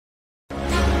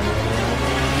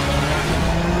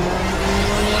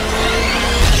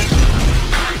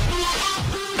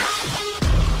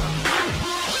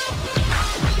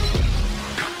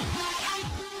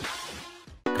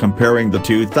comparing the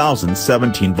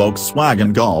 2017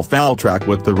 Volkswagen Golf Alltrack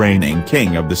with the reigning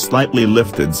king of the slightly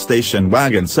lifted station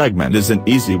wagon segment is an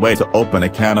easy way to open a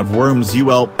can of worms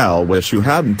you'll wish you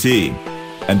hadn't.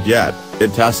 And yet,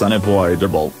 it's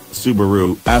unavoidable.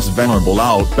 Subaru's venerable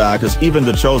Outback is even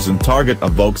the chosen target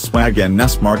of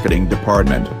Volkswagen's marketing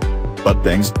department. But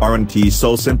things aren't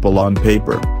so simple on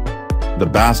paper. The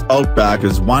base Outback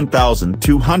is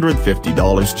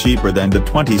 $1,250 cheaper than the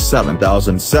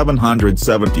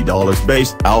 $27,770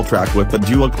 base Alltrack with the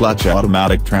dual-clutch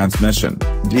automatic transmission,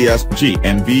 DSG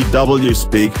and VW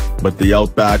speak, but the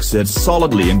Outback sits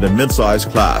solidly in the midsize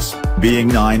class, being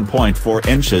 9.4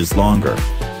 inches longer.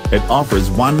 It offers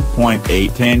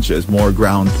 1.8 inches more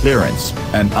ground clearance,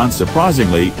 and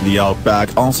unsurprisingly the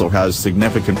Outback also has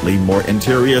significantly more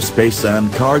interior space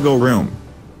and cargo room.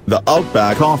 The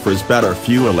Outback offers better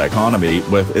fuel economy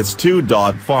with its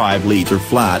 2.5-liter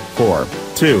flat-4,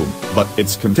 but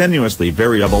its continuously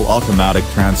variable automatic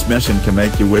transmission can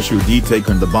make you wish you'd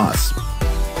taken the bus.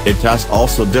 It's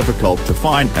also difficult to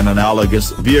find an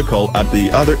analogous vehicle at the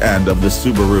other end of the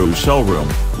Subaru showroom,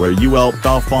 where you'll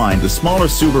find the smaller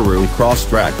Subaru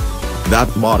Crosstrek.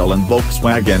 That model and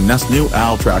Volkswagen's new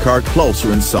Alltrack are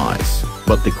closer in size,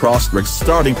 but the Crosstrek's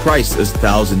starting price is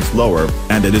thousands lower,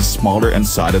 and it is smaller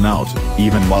inside and out,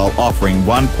 even while offering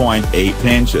 1.8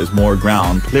 inches more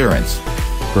ground clearance.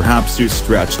 Perhaps you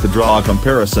stretch to draw a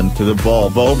comparison to the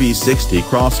Volvo V60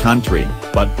 Cross Country,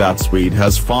 but that Swede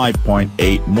has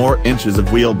 5.8 more inches of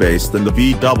wheelbase than the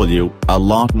VW, a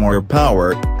lot more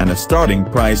power, and a starting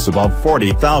price above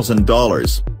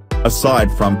 $40,000.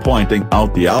 Aside from pointing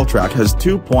out the Alltrack has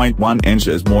 2.1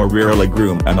 inches more rear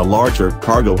legroom and a larger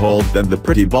cargo hold than the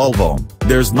pretty Volvo,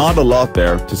 there's not a lot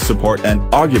there to support an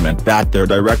argument that they're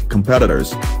direct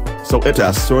competitors. So it's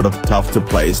sort of tough to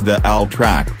place the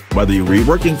Alltrack, whether you're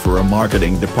working for a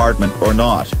marketing department or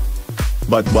not.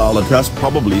 But while it's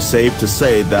probably safe to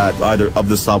say that either of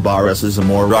the Subarus is a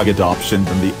more rugged option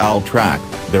than the Alltrack,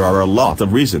 there are a lot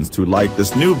of reasons to like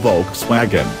this new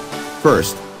Volkswagen.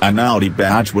 First, an Audi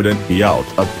badge wouldn't be out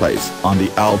of place on the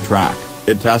Alltrack.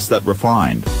 It has that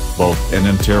refined, both in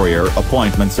interior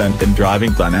appointments and in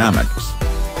driving dynamics.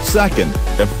 Second,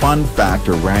 if fun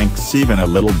factor ranks even a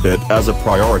little bit as a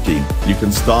priority, you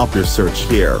can stop your search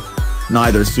here.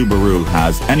 Neither Subaru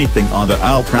has anything on the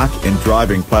Alltrack in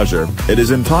driving pleasure. It is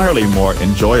entirely more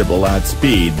enjoyable at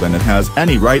speed than it has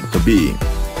any right to be.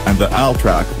 And the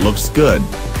Alltrack looks good.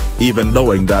 Even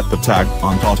knowing that the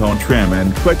tacked-on two-tone trim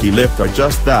and quickie lift are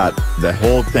just that, the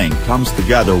whole thing comes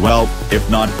together well, if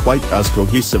not quite as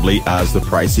cohesively as the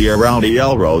pricier Audi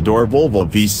Allroad or Volvo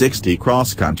V60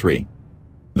 Cross Country.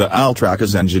 The Alltrack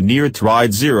is engineered to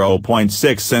ride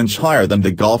 0.6 inch higher than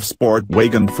the Golf Sport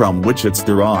wagon from which it's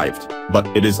derived, but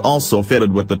it is also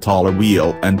fitted with the taller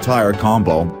wheel and tire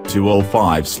combo,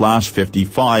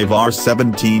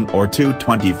 205/55R17 or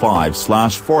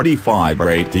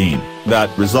 225/45R18, that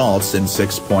results in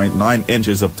 6.9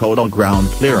 inches of total ground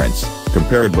clearance,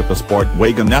 compared with the Sport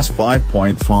wagon's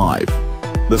 5.5.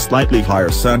 The slightly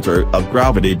higher center of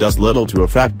gravity does little to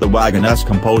affect the wagon's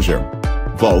composure.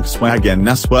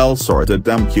 Volkswagen's well-sorted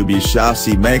MQB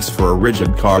chassis makes for a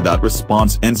rigid car that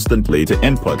responds instantly to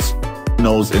inputs.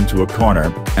 Nose into a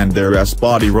corner, and there's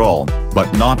body roll,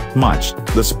 but not much.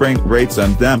 The spring rates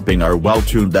and damping are well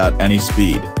tuned at any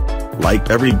speed. Like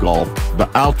every Golf, the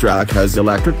Alltrack has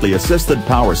electrically assisted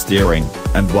power steering,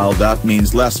 and while that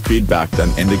means less feedback than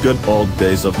in the good old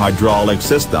days of hydraulic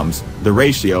systems, the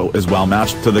ratio is well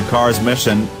matched to the car's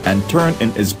mission, and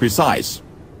turn-in is precise.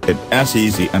 It's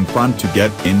easy and fun to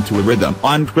get into a rhythm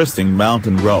on twisting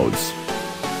mountain roads.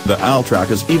 The Alltrack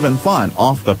is even fun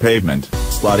off the pavement.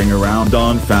 Sliding around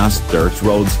on fast dirt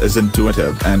roads is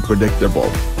intuitive and predictable.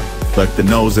 Flick the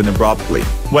nose in abruptly,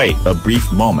 wait a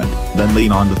brief moment, then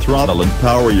lean on the throttle and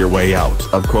power your way out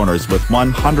of corners with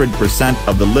 100%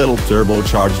 of the little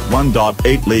turbocharged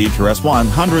 1.8-liter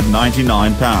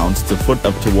S199 pounds-to-foot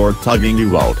up toward tugging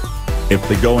you out. If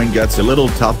the going gets a little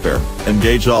tougher,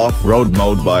 engage off-road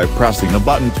mode by pressing a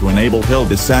button to enable hill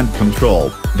descent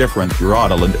control, different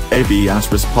throttle and ABS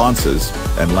responses,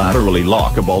 and laterally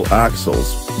lockable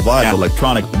axles, via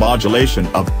electronic modulation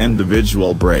of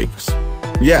individual brakes.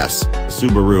 Yes,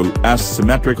 Subaru's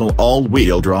symmetrical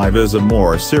all-wheel drive is a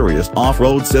more serious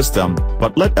off-road system,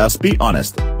 but let's be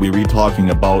honest, we're talking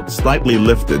about slightly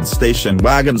lifted station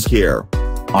wagons here.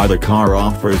 Either car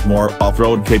offers more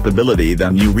off-road capability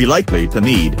than you're likely to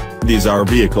need. These are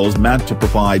vehicles meant to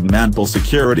provide mental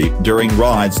security during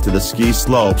rides to the ski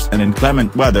slopes in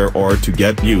inclement weather or to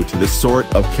get you to the sort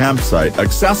of campsite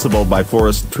accessible by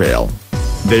forest trail.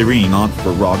 They're not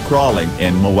for rock crawling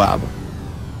in Moab.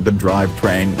 The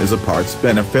drivetrain is a parts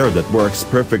bin affair that works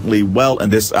perfectly well in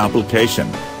this application,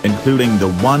 including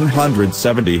the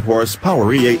 170 horsepower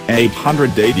E8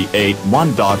 888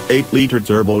 1.8-liter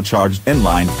turbocharged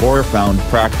inline-4 found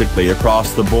practically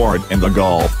across the board in the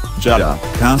Golf, Jetta,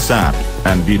 Passat,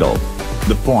 and Beetle.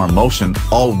 The 4Motion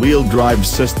all-wheel drive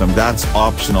system that's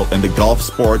optional in the Golf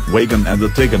Sportwagen and the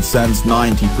Tiguan sends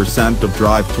 90% of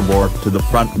drive torque to the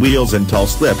front wheels until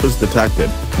slip is detected,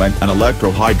 when an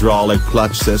electro-hydraulic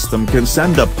clutch system can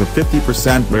send up to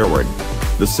 50% rearward.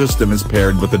 The system is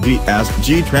paired with a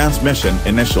DSG transmission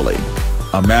initially.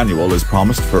 A manual is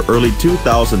promised for early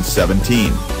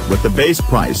 2017, with the base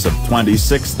price of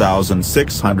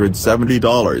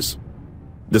 $26,670.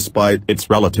 Despite its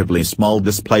relatively small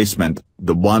displacement,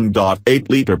 the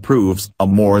 1.8-liter proves a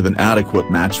more than adequate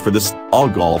match for this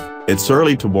all-Golf. Its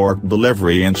early torque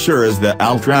delivery ensures that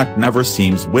Alltrack never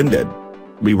seems winded.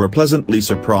 We were pleasantly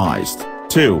surprised,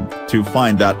 too, to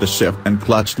find that the shift and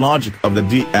clutch logic of the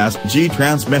DSG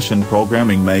transmission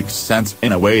programming makes sense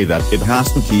in a way that it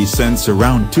hasn't since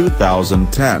around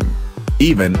 2010.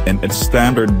 Even in its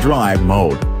standard drive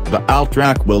mode, the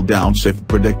Alltrack will downshift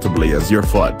predictably as your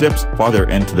foot dips farther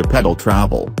into the pedal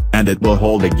travel, and it will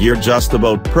hold the gear just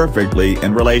about perfectly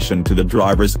in relation to the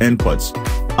driver's inputs.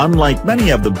 Unlike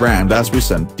many of the brand's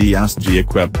recent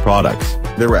DSG-equipped products,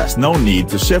 there is no need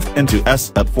to shift into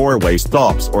S at four-way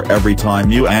stops or every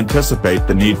time you anticipate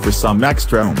the need for some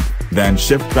extra oomph, then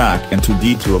shift back into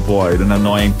D to avoid an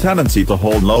annoying tendency to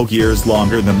hold low gears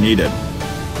longer than needed.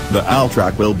 The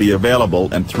Alltrack will be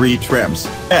available in 3 trims,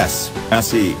 S,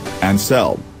 SE, and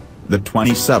Cell. The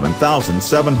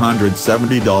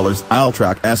 $27,770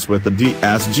 Alltrack S with the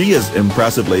DSG is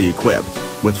impressively equipped,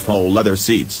 with full leather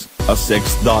seats, a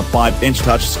 6.5-inch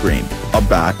touchscreen, a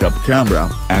backup camera,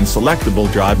 and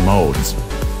selectable drive modes.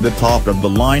 The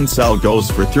top-of-the-line Cell goes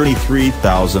for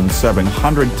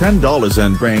 $33,710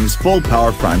 and brings full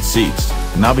power front seats,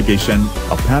 navigation,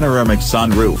 a panoramic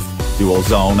sunroof,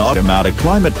 dual-zone automatic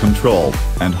climate control,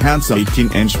 and handsome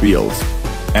 18-inch wheels.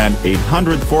 An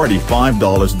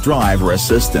 $845 driver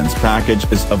assistance package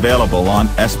is available on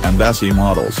S and SE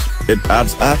models. It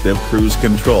adds active cruise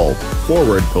control,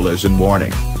 forward collision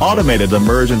warning, automated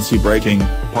emergency braking,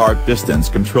 park distance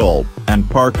control, and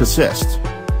park assist.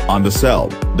 On the Cell,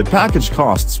 the package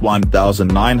costs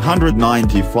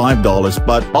 $1,995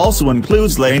 but also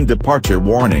includes lane departure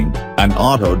warning, an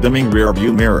auto-dimming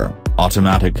rear-view mirror,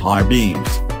 automatic high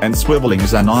beams, and swiveling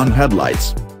xenon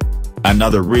headlights.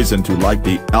 Another reason to like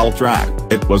the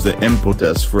Alltrack, it was the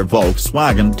impetus for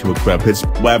Volkswagen to equip its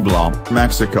Puebla,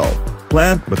 Mexico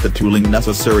plant with the tooling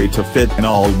necessary to fit an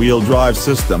all-wheel drive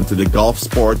system to the Golf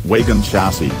Sportwagen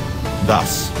chassis.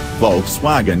 Thus,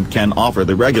 Volkswagen can offer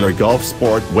the regular Golf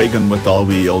Sportwagen with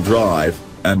all-wheel drive,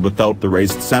 and without the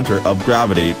raised center of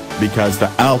gravity, because the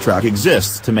Alltrack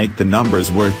exists to make the numbers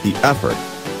worth the effort.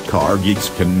 Car geeks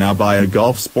can now buy a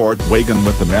Golf Sportwagen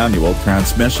with a manual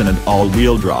transmission and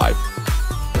all-wheel drive.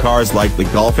 Cars like the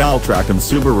Golf Alltrack and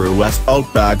Subaru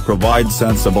Outback provide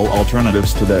sensible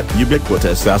alternatives to the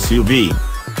ubiquitous SUV.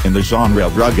 In the genre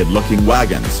of rugged-looking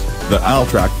wagons, the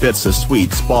Alltrack fits a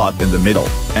sweet spot in the middle,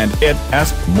 and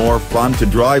it's more fun to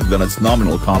drive than its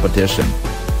nominal competition.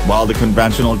 While the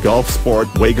conventional Golf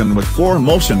Sportwagen with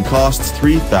 4Motion costs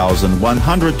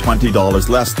 $3,120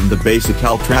 less than the basic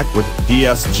Alltrack with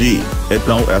DSG, it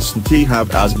doesn't have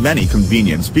as many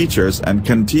convenience features and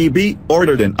can be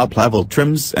ordered in up-level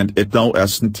trims, and it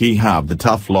doesn't have the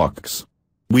tough looks.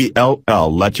 We'll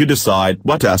let you decide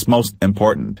what's most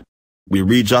important.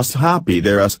 We're just happy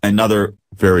there's another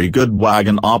very good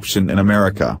wagon option in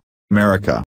America.